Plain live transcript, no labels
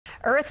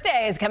Earth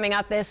Day is coming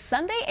up this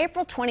Sunday,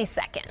 April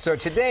 22nd. So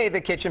today,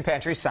 the Kitchen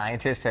Pantry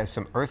scientist has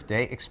some Earth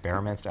Day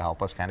experiments to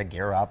help us kind of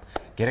gear up,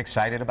 get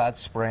excited about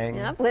spring.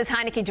 Yep. Liz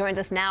Heinecke joins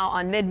us now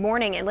on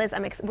Mid-Morning. And Liz,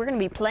 we're going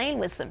to be playing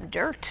with some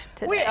dirt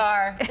today. We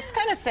are. It's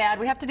kind of sad.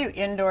 We have to do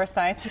indoor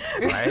science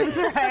experiments,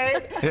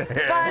 right? But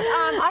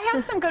I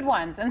have some good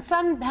ones, and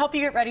some help you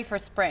get ready for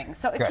spring.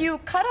 So if you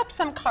cut up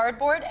some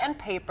cardboard and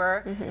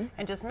paper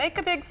and just make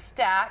a big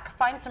stack,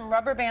 find some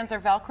rubber bands or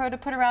Velcro to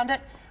put around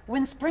it,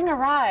 when spring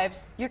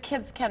arrives, your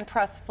kids can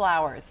press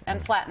flowers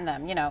and flatten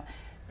them, you know.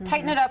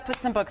 Tighten it up, put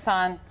some books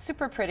on.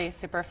 Super pretty,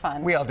 super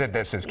fun. We all did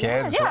this as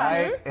kids,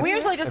 right? We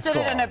usually just did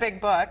it in a big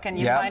book, and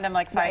you find them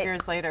like 5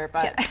 years later.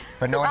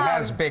 But no one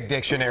has big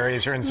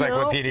dictionaries or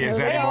encyclopedias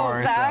anymore.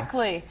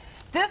 Exactly.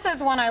 This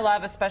is one I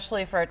love,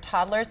 especially for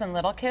toddlers and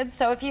little kids.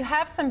 So if you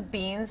have some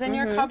beans in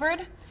your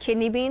cupboard,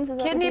 kidney beans, is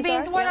that kidney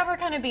beans, whatever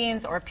kind of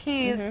beans, or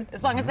peas,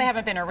 as long as they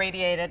haven't been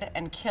irradiated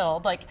and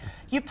killed, like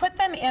you put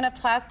them in a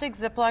plastic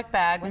Ziploc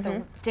bag with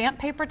a damp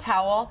paper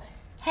towel,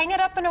 hang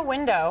it up in a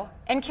window,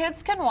 and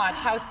kids can watch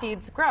how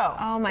seeds grow.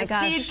 Oh my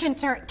gosh. The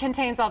seed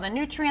contains all the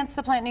nutrients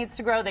the plant needs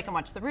to grow. They can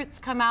watch the roots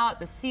come out,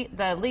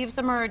 the leaves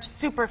emerge.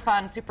 Super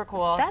fun, super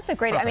cool. That's a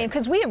great, I mean,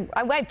 because we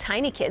have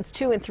tiny kids,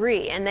 2 and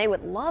 3, and they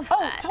would love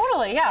that. Oh,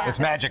 totally, yeah. It's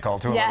magical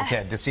to a little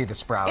kid to see the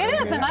sprout. It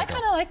is, and I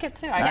kind of like it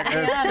too. I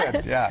gotta be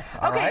honest. Yeah.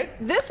 All right.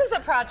 This is a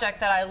project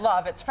that I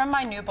love. It's from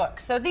my new book.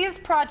 So these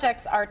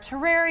projects are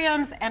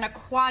terrariums and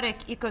aquatic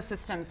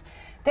ecosystems.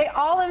 They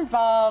all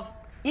involve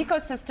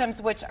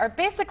ecosystems which are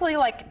basically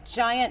like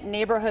giant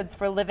neighborhoods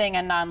for living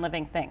and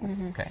non-living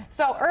things.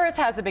 So Earth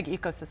has a big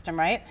ecosystem,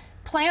 right?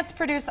 Plants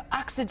produce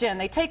oxygen.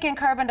 They take in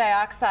carbon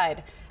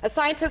dioxide. A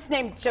scientist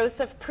named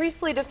Joseph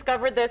Priestley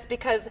discovered this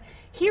because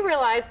he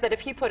realized that if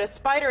he put a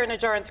spider in a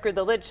jar and screwed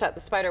the lid shut,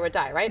 the spider would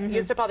die, right?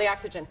 Used up all the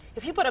oxygen.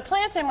 If you put a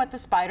plant in with the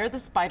spider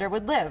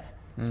would live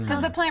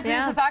because the plant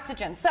produces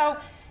oxygen. So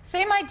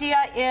same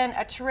idea in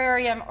a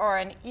terrarium or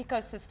an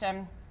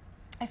ecosystem.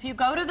 If you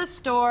go to the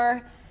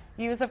store,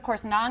 use, of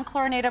course,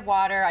 non-chlorinated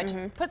water. I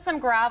just put some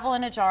gravel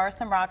in a jar,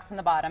 some rocks in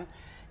the bottom.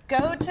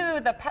 Go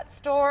to the pet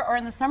store, or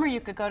in the summer you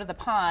could go to the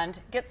pond,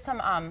 get some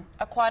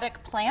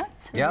aquatic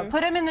plants,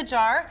 put them in the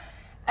jar.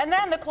 And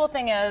then the cool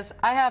thing is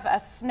I have a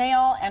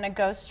snail and a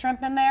ghost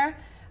shrimp in there.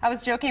 I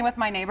was joking with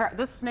my neighbor.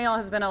 This snail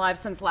has been alive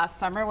since last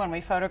summer when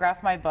we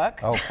photographed my book.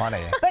 Oh,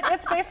 funny. But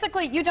it's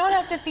basically, you don't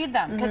have to feed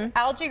them because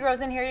algae grows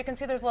in here. You can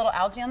see there's a little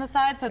algae on the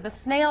side. So the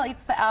snail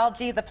eats the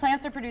algae. The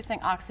plants are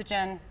producing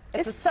oxygen.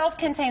 It's a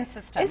self-contained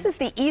system. This is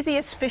the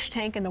easiest fish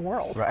tank in the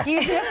world. Right.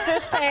 Easiest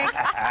fish tank.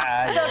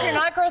 So if you're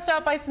not grossed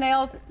out by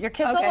snails, your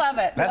kids will love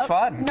it. That's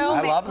fun.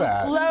 I love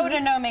that. Low to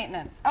no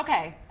maintenance.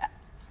 Okay.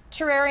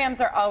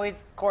 Terrariums are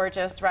always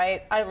gorgeous,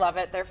 right? I love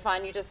it. They're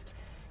fun. You just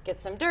get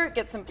some dirt,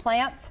 get some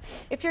plants.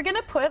 If you're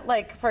gonna put,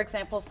 like, for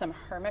example, some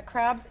hermit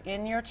crabs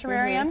in your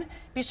terrarium,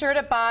 be sure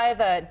to buy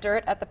the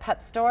dirt at the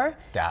pet store.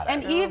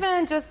 And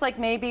even just like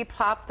maybe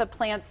pop the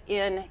plants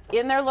in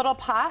their little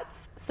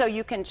pots so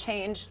you can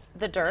change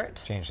the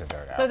dirt. Change the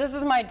dirt out. So this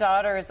is my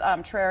daughter's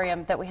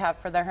terrarium that we have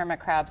for the hermit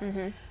crabs.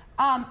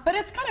 But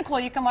it's kind of cool.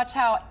 You can watch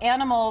how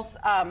animals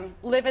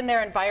live in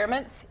their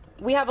environments.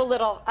 We have a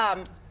little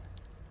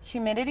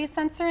humidity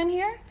sensor in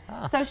here.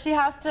 So she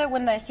has to,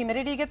 when the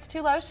humidity gets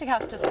too low, she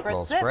has to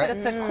spritz it. But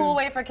it's a cool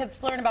way for kids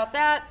to learn about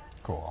that.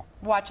 Cool.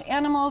 Watch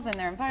animals in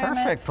their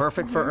environment.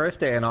 Perfect for Earth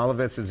Day. And all of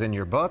this is in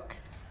your book.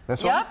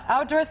 This one?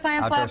 Outdoor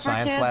Science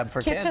Lab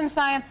for kids. Kitchen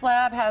Science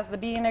Lab has the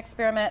bean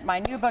experiment. My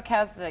new book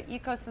has the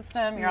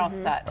ecosystem. You're all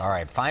set. All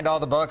right. Find all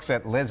the books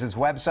at Liz's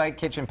website,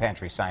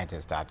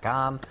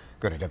 kitchenpantryscientist.com.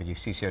 Go to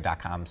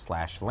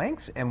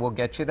WCCO.com/links, and we'll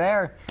get you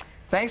there.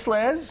 Thanks,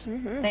 Liz.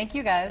 Thank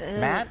you, guys.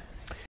 Matt?